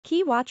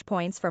Key watch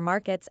points for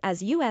markets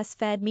as U.S.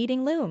 Fed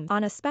meeting looms.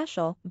 On a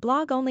special,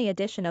 blog-only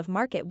edition of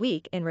Market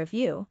Week in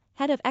Review,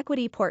 Head of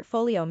Equity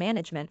Portfolio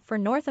Management for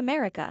North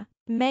America,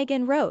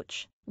 Megan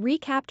Roach,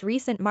 recapped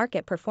recent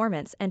market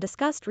performance and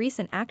discussed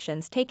recent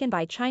actions taken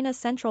by China's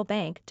central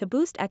bank to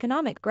boost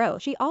economic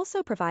growth. She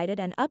also provided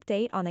an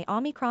update on the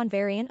Omicron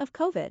variant of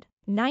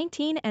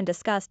COVID-19 and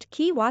discussed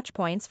key watch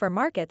points for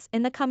markets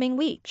in the coming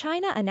week.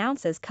 China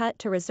announces cut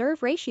to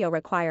reserve ratio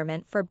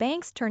requirement for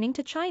banks turning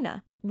to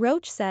China.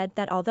 Roach said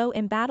that although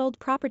embattled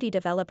property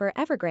developer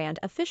Evergrande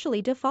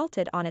officially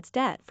defaulted on its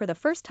debt for the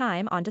first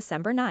time on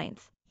December 9,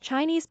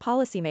 Chinese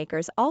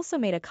policymakers also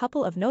made a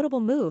couple of notable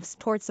moves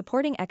towards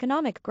supporting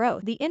economic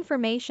growth. The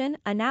information,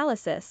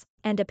 analysis,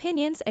 and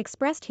opinions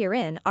expressed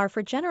herein are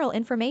for general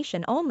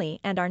information only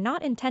and are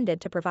not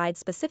intended to provide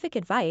specific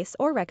advice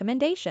or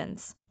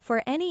recommendations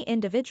for any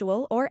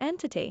individual or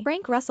entity.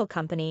 Frank Russell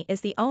Company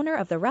is the owner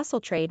of the Russell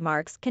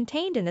trademarks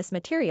contained in this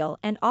material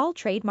and all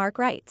trademark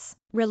rights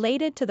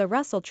related to the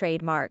Russell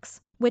trademarks,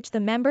 which the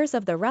members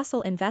of the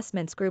Russell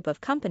Investments group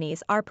of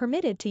companies are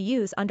permitted to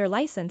use under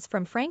license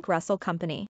from Frank Russell Company.